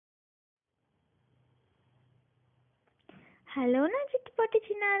Hello నా చుట్టుపట్టి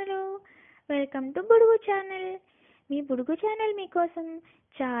చిన్నారులు, welcome to Budugu channel. Me Budugu channel మీకోసం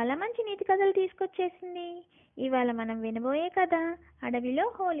చాలా మంచి నీతి కథలు తీసుకొచ్చేసింది. ఇవాళ మనం వినబోయే కథ అడవిలో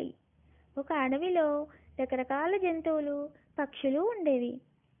హోలీ. ఒక అడవిలో రకరకాల జంతువులు, పక్షులు ఉండేవి.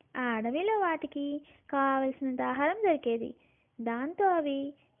 ఆ అడవిలో వాటికి కావలసినంత ఆహారం దొరికేది. దాంతో అవి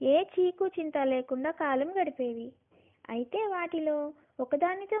ఏ చీకు చింత లేకుండా కాలం గడిపేవి. అయితే వాటిలో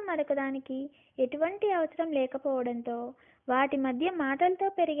ఒకదానితో మరొకదానికి ఎటువంటి అవసరం లేకపోవడంతో వాటి మధ్య మాటలతో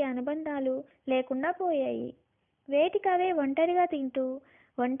పెరిగే అనుబంధాలు లేకుండా పోయాయి. వేటికవే ఒంటరిగా తింటూ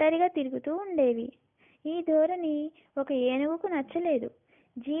ఒంటరిగా తిరుగుతూ ఉండేవి. ఈ ధోరణి ఒక ఏనుగుకు నచ్చలేదు.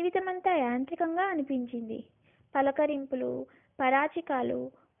 జీవితమంతా యాంత్రికంగా అనిపించింది. పలకరింపులు, పరాచికాలు,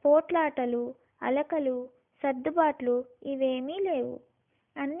 పోట్లాటలు, అలకలు, సర్దుబాట్లు ఇవేమీ లేవు.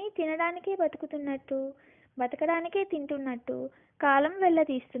 అన్నీ తినడానికే బతుకుతున్నట్టు, బతకడానికే తింటున్నట్టు కాలం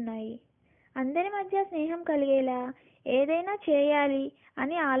వెళ్ళతీస్తున్నాయి. అందరి మధ్య స్నేహం కలిగేలా ఏదైనా చేయాలి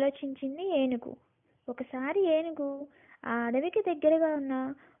అని ఆలోచించింది ఏనుగు. ఒకసారి ఏనుగు ఆ అడవికి దగ్గరగా ఉన్న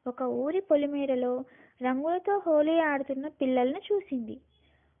ఒక ఊరి పొలిమేరలో రంగులతో హోలీ ఆడుతున్న పిల్లలను చూసింది.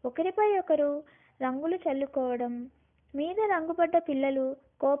 ఒకరిపై ఒకరు రంగులు చల్లుకోవడం, మీద రంగుపడ్డ పిల్లలు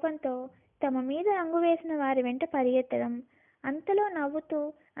కోపంతో తమ మీద రంగు వేసిన వారి వెంట పరిగెత్తడం, అంతలో నవ్వుతూ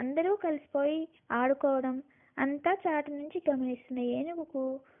అందరూ కలిసిపోయి ఆడుకోవడం అంతా చాటు నుంచి గమనిస్తున్న ఏనుగుకు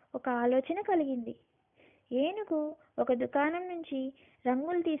ఒక ఆలోచన కలిగింది. ఏనుగు ఒక దుకాణం నుంచి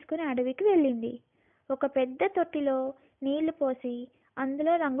రంగులు తీసుకుని అడవికి వెళ్ళింది. ఒక పెద్ద తొట్టిలో నీళ్లు పోసి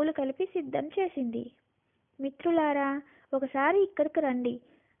అందులో రంగులు కలిపి సిద్ధం చేసింది. మిత్రులారా, ఒకసారి ఇక్కడికి రండి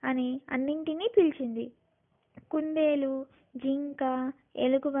అని అన్నింటినీ పిలిచింది. కుందేలు, జింక,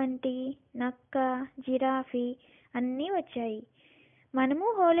 ఎలుగుబంటి, నక్క, జిరాఫీ అన్నీ వచ్చాయి. మనము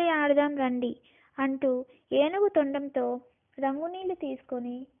హోలీ ఆడదాం రండి అంటూ ఏనుగు తొండంతో రంగు నీళ్లు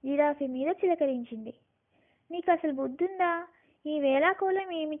తీసుకొని జిరాఫీ మీద చిలకరించింది. నీకు అసలు బుద్ధుందా? ఈ వేళాకోళం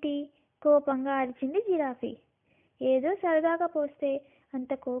ఏమిటి? కోపంగా అరిచింది జిరాఫీ. ఏదో సరదాగా పోస్తే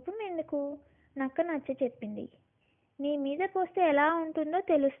అంత కోపం ఎందుకు? నక్క నచ్చ చెప్పింది. నీ మీద పోస్తే ఎలా ఉంటుందో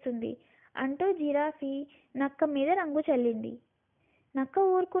తెలుస్తుంది అంటూ జిరాఫీ నక్క మీద రంగు చల్లింది. నక్క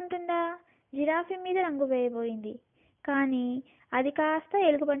ఊరుకుంటుందా? జిరాఫీ మీద రంగు వేయబోయింది. కానీ అది కాస్త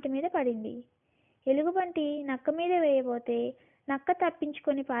ఎలుగుబంటి మీద పడింది. ఎలుగుబంటి నక్క మీద వేయబోతే నక్క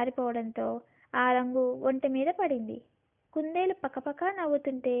తప్పించుకొని పారిపోవడంతో ఆ రంగు ఒంటి మీద పడింది. కుందేలు పకపకా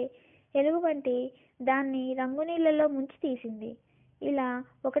నవ్వుతుంటే ఎలుగుబంటి దాన్ని రంగు నీళ్లలో ముంచి తీసింది. ఇలా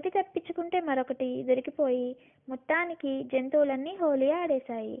ఒకటి తప్పించుకుంటే మరొకటి దొరికిపోయి మొత్తానికి జంతువులన్నీ హోలీ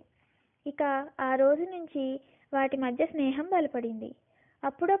ఆడేశాయి. ఇక ఆ రోజు నుంచి వాటి మధ్య స్నేహం బలపడింది.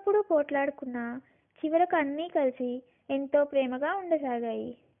 అప్పుడప్పుడు పోట్లాడుకున్నా చివరకు అన్నీ కలిసి ఎంతో ప్రేమగా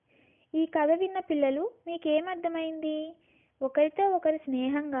ఉండసాగాయి. ఈ కథ విన్న పిల్లలు మీకేమర్థమైంది? ఒకరితో ఒకరు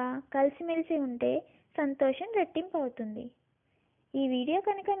స్నేహంగా కలిసిమెలిసి ఉంటే సంతోషం రెట్టింపు అవుతుంది. ఈ వీడియో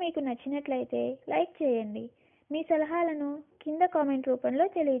కనుక మీకు నచ్చినట్లయితే లైక్ చేయండి. మీ సలహాలను కింద కామెంట్ రూపంలో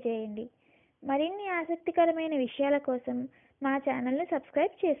తెలియజేయండి. మరిన్ని ఆసక్తికరమైన విషయాల కోసం మా ఛానల్ను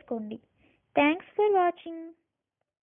సబ్స్క్రైబ్ చేసుకోండి. Thanks for watching.